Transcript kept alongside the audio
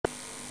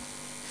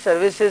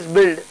services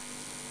billed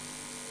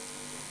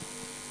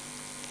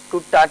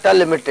to Tata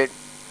Limited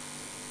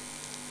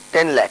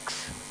 10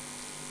 lakhs.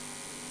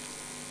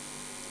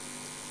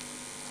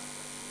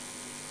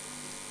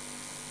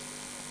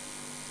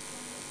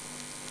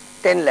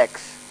 $10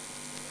 lakhs.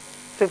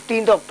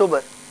 15th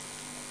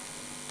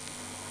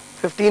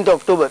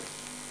October.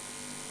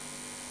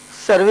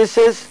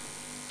 Services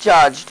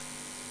charged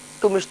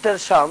to Mr.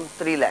 Sham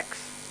 3 lakhs.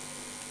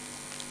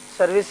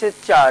 Services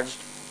charged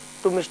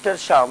to Mr.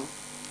 Sham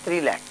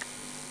 3 lakh.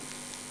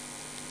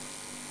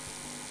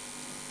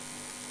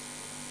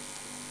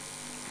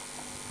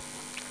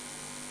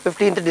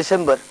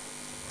 December 15th.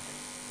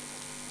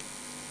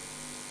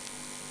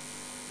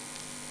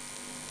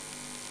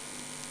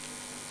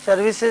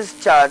 Services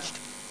charged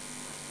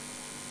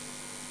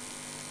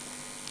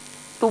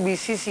to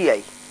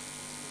BCCI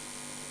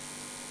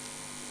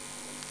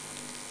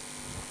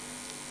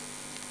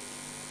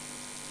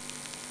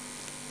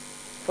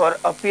for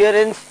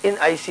appearance in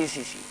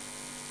ICCC.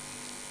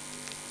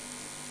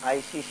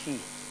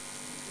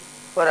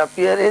 For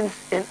appearance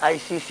in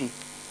ICC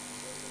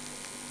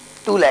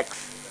 2 lakhs.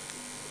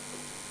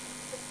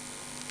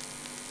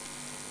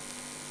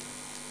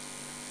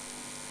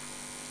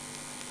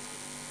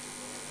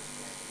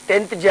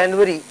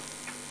 January 10th,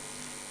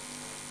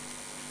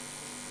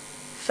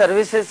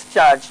 services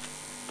charged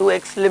to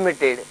X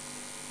Limited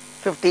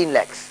 15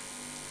 lakhs.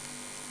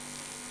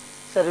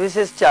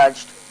 Services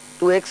charged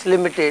to X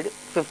Limited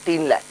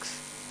 15 lakhs.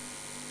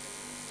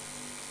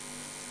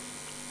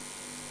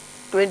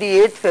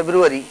 28th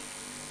February,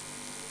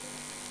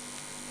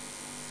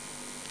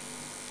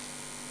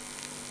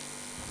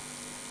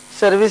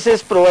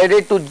 services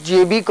provided to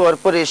JB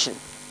Corporation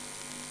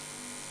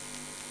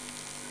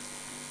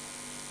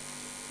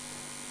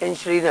in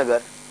Srinagar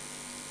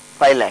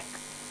 5 lakh.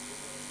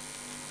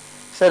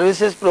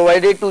 Services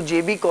provided to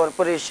JB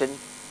Corporation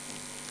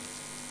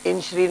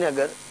in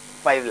Srinagar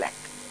 5 lakh.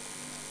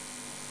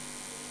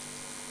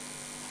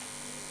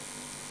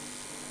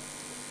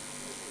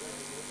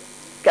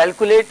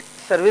 Calculate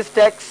service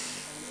tax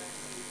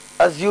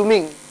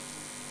assuming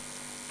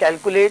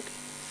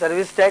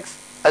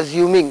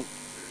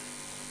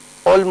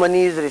all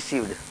money is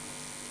received.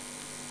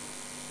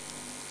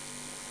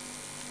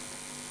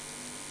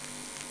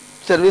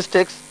 Service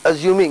tax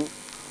assuming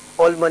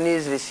all money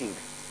is received.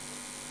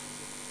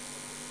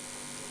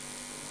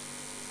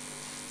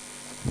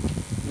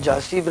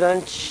 Jhansi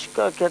branch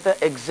का क्या था?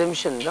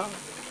 Exemption ना,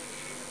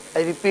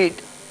 I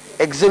repeat,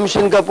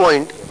 exemption का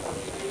point,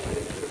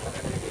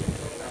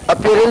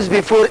 appearance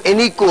before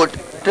any court,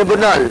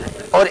 tribunal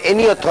or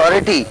any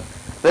authority,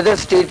 whether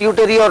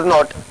statutory or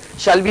not,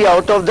 shall be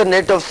out of the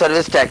net of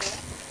service tax,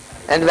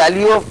 and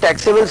value of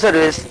taxable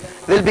service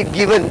will be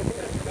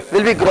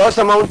gross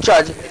amount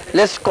charged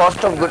less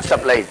cost of goods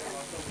supplied.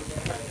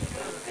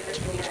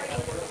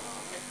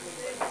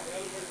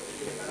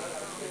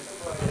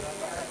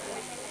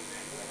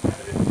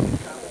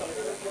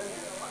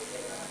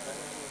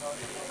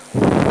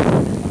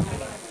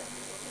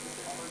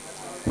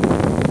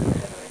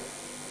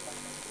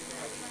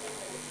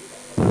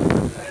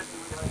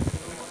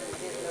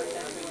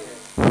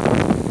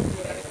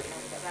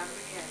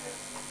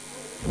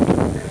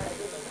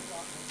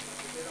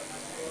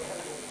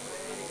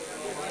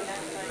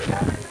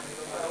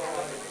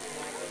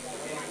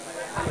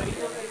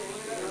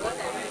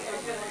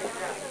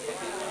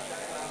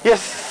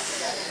 Yes.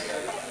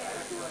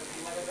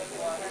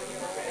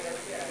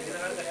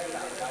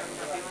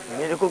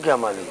 मेरे को क्या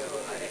मालूम?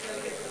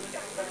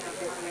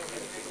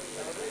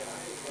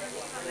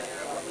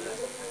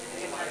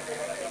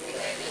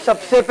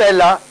 सबसे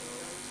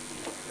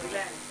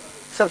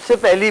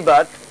पहली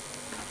बात,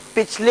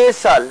 पिछले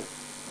साल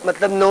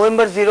मतलब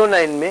नवंबर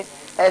 09 में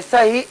ऐसा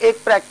ही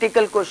एक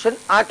प्रैक्टिकल क्वेश्चन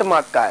 8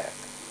 मार्क का है,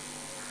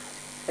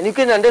 and you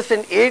can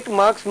understand 8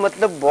 marks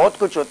मतलब बहुत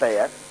कुछ होता है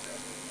यार.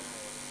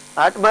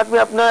 8 मार्क में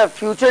अपना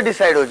फ्यूचर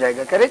डिसाइड हो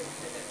जाएगा, correct?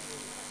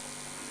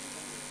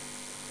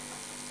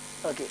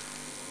 Okay.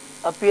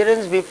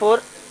 Appearance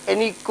before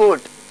any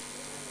court,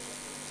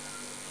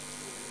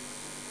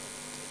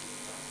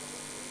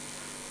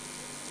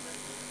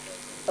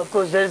 of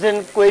course there is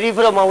a query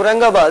from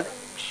Aurangabad.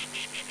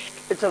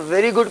 It's a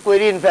very good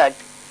query in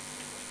fact.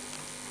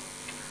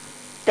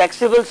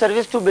 Taxable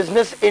service to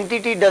business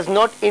entity does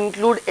not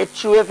include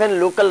HUF and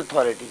local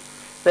authority.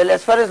 Well,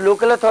 as far as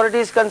local authority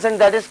is concerned,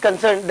 that is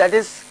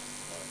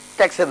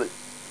taxable.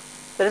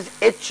 There is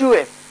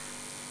HUF.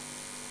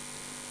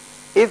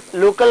 If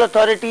local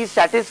authority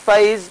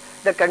satisfies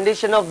the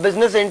condition of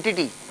business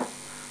entity,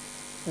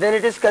 then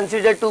it is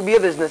considered to be a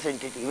business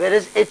entity.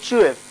 Whereas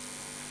HUF,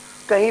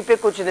 कहीं पे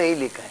कुछ नहीं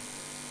लिखा है.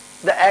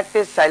 The act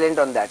is silent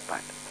on that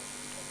part.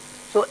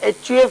 So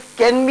HUF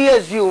can be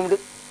assumed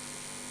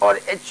or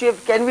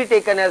HUF can be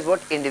taken as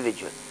what?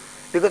 Individual.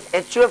 Because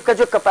HUF का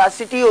जो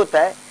capacity होता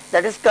है,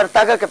 that is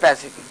कर्ता का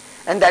capacity,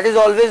 and that is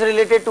always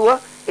related to a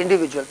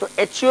individual. So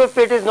HUF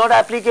पे it is not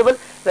applicable,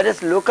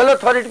 whereas local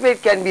authority पे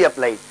it can be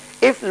applied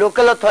if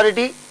local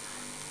authority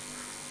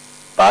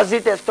pass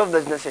the test of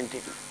business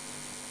entity.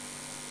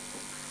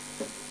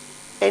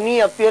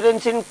 any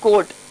appearance in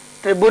court,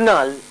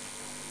 tribunal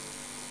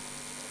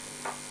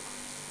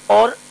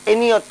or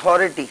any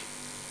authority,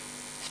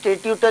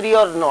 statutory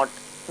or not,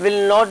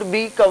 will not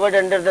be covered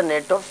under the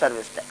net of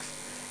service tax.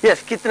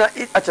 Yes, कितना?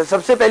 अच्छा,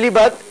 सबसे पहली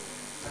बात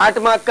 8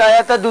 mark का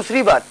आया था।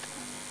 दूसरी बात,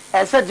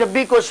 ऐसा जब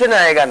भी क्वेश्चन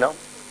आएगा ना,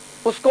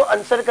 उसको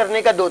आंसर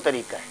करने का 2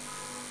 तरीका है।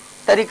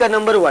 तरीका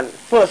नंबर 1,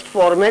 फर्स्ट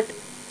फॉर्मेट,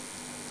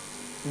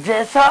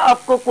 जैसा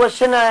आपको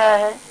क्वेश्चन आया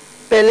है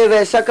पहले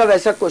वैसा का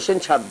वैसा क्वेश्चन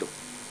छाप दो।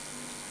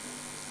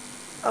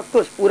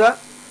 ऑफकोर्स पूरा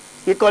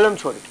ये कॉलम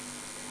छोड़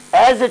के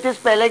एज इट इज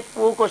पहले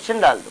वो क्वेश्चन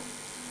डाल दो।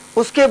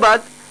 उसके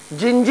बाद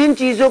जिन जिन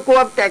चीजों को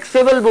आप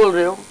टैक्सेबल बोल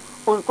रहे हो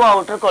उनको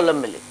आउटर कॉलम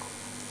में लिखो,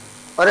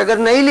 और अगर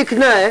नहीं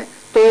लिखना है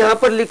तो यहां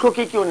पर लिखो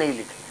कि क्यों नहीं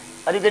लिखना है।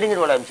 Are you getting it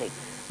what I am saying?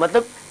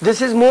 मतलब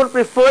this is more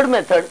preferred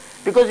method,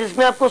 because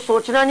इसमें आपको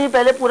सोचना नहीं,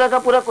 पहले पूरा का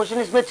पूरा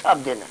क्वेश्चन इसमें छाप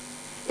देना।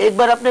 एक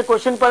बार आपने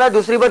क्वेश्चन पढ़ा,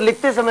 दूसरी बार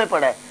लिखते समय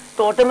पढ़ा है,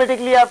 तो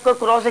ऑटोमेटिकली आपका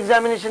क्रॉस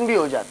एग्जामिनेशन भी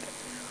हो जाता है।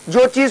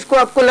 जो चीज को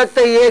आपको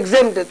लगता है ये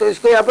एग्जेम्प्ट है, तो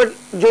इसको यहाँ पर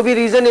जो भी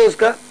रीजन है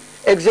उसका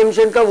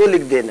एग्जेम्पशन का वो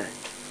लिख देना है,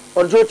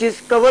 और जो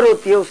चीज कवर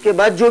होती है उसके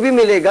बाद जो भी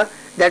मिलेगा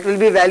that will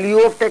be value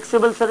of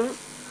taxable service.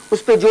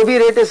 उस पर जो भी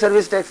रेट है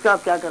सर्विस टैक्स का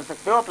आप क्या कर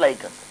सकते हो, अप्लाई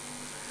कर सकते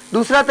हो।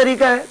 दूसरा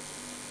तरीका है,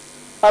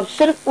 आप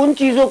सिर्फ उन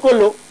चीजों को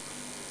लो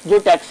जो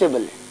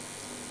टैक्सेबल है,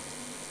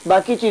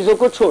 बाकी चीजों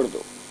को छोड़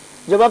दो।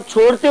 जब आप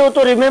छोड़ते हो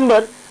तो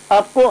रिमेंबर,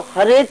 आपको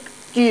हर एक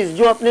चीज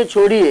जो आपने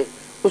छोड़ी है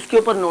उसके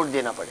ऊपर नोट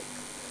देना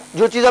पड़ेगा।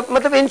 जो चीज आप,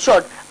 मतलब in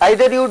short,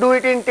 either you do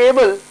it in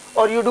table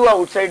और you do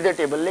outside the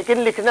table,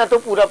 लेकिन लिखना तो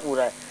पूरा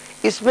पूरा है।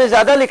 इसमें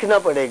ज्यादा लिखना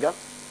पड़ेगा,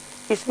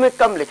 इसमें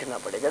कम लिखना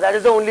पड़ेगा। That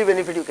is the only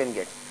benefit you can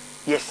get.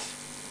 Yes,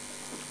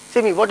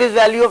 Simi, what is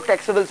value of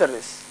taxable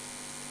service?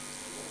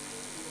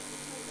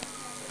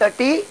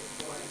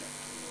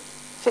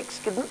 36,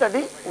 कितना?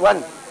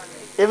 31।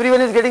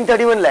 Everyone is getting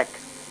 31 lakh.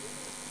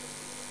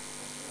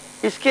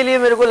 इसके लिए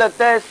मेरे को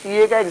लगता है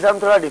सीए का एग्जाम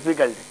थोड़ा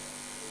डिफिकल्ट है।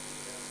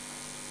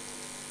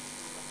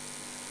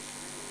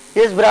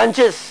 Yes,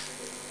 branches.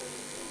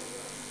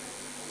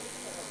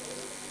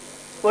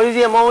 What is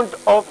the amount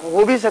of?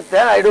 हो भी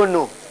सकता है, I don't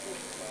know.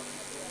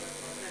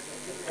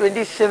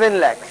 27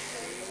 lakhs.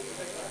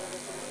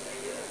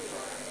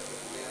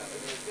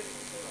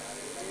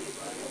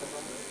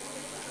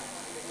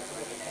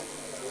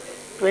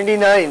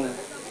 $29.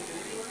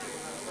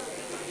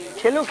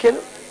 Khelo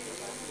Khelo.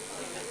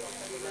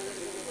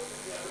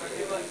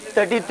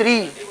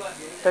 33,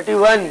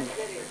 31.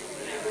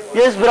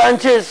 Yes,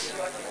 branches.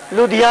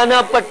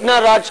 Ludhiana,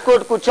 Patna,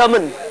 Rajkot,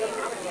 Kuchaman.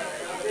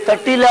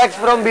 30 lakhs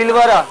from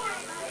Bhilwara.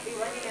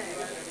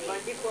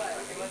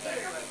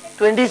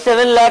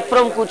 27 lakh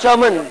from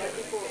Kuchaman.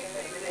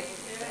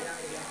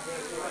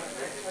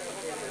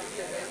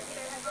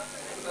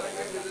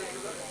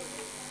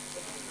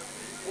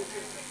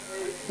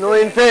 No,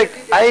 in fact,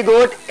 I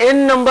got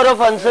n number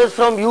of answers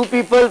from you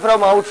people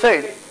from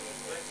outside.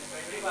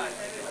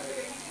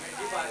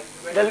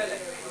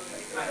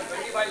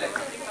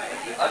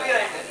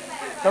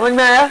 समझ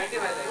में आया?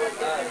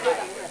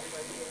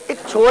 एक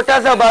छोटा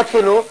सा बात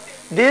सुनो,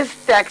 this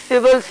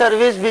taxable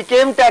service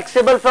became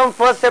taxable from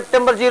 1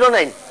 सितंबर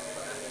 09।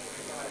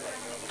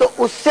 तो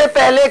उससे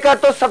पहले का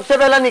तो सबसे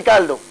पहला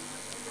निकाल दो।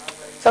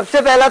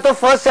 सबसे पहला तो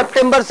 1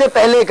 सितंबर से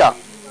पहले का,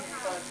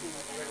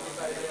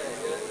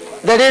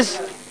 दैट इज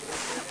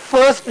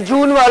 1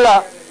 जून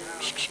वाला।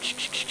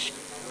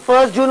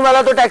 1 जून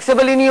वाला तो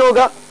टैक्सेबल ही नहीं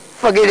होगा,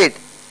 फॉरगेट इट।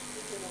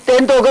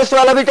 10 अगस्त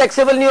वाला भी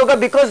टैक्सेबल नहीं होगा,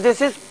 because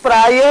this is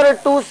prior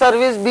to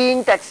service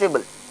being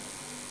taxable.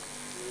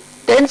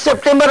 10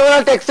 सितंबर वाला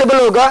टैक्सेबल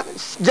होगा।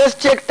 जस्ट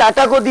चेक,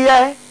 टाटा को दिया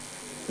है,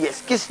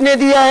 यस। किसने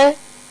दिया है?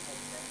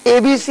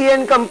 एबीसी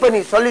एंड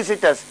कंपनी,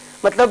 सॉलिसिटर्स,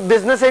 मतलब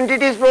business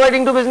entity is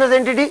providing to business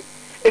entity,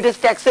 it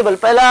is taxable.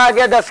 पहला आ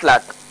गया 10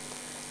 लाख।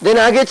 देन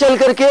आगे चल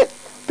करके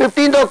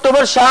 15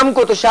 अक्टूबर शाम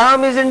को, तो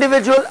शाम is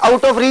individual,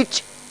 out of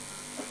reach.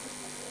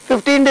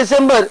 15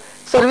 December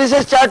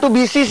services charge to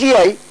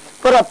BCCI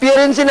for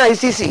appearance in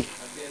ICC,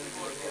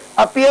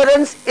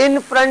 appearance in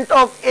front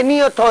of any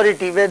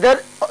authority whether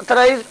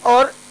authorized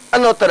or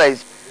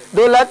unauthorized,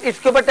 2 lakh,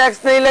 इसके ऊपर टैक्स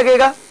नहीं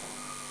लगेगा।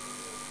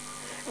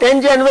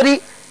 10 जनवरी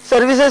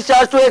services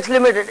charge to x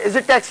limited, is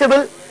it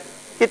taxable?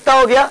 कितना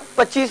हो गया?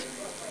 25।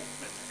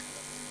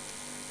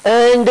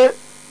 And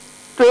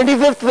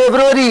 25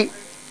 February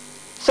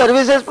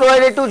services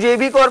provided to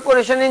JB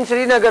corporation in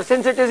Srinagar,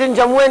 since it is in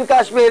Jammu and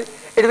Kashmir,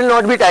 it will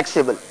not be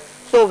taxable.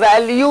 So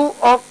value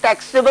of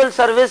taxable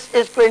service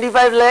is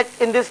 25 lakh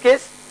in this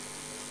case,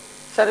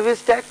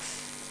 service tax.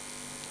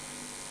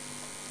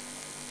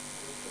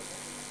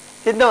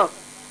 कितना?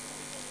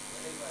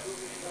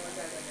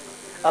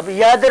 अब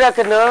याद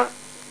रखना,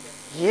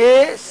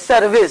 ये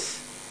service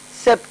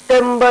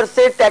सितंबर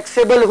से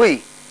taxable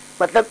हुई,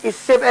 मतलब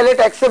इससे पहले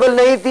टैक्सेबल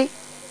नहीं थी।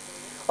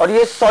 और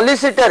ये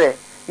सॉलिसिटर है,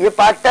 ये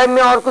पार्ट टाइम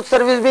में और कुछ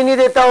सर्विस भी नहीं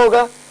देता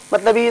होगा,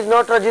 मतलब he is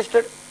not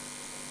registered.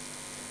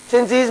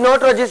 Since he is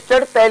not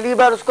registered, पहली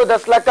बार उसको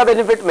 10 लाख का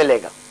बेनिफिट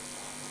मिलेगा।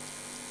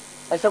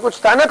 ऐसा कुछ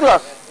था ना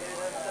क्लॉज?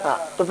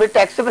 हाँ, तो फिर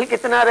टैक्सेबल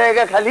कितना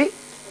रहेगा? खाली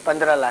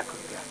 15 लाख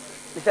रुपया।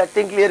 This I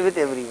think clear with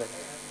everyone.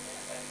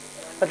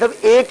 मतलब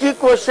एक ही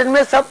क्वेश्चन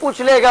में सब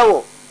पूछ लेगा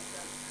वो,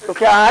 तो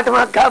क्या 8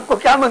 मार्क का आपको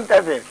क्या मांगता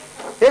है फिर?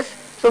 Yes,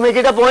 so make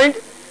it a point,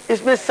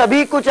 इसमें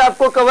सभी कुछ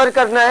आपको कवर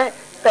करना है।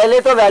 पहले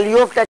तो वैल्यू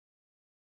ऑफ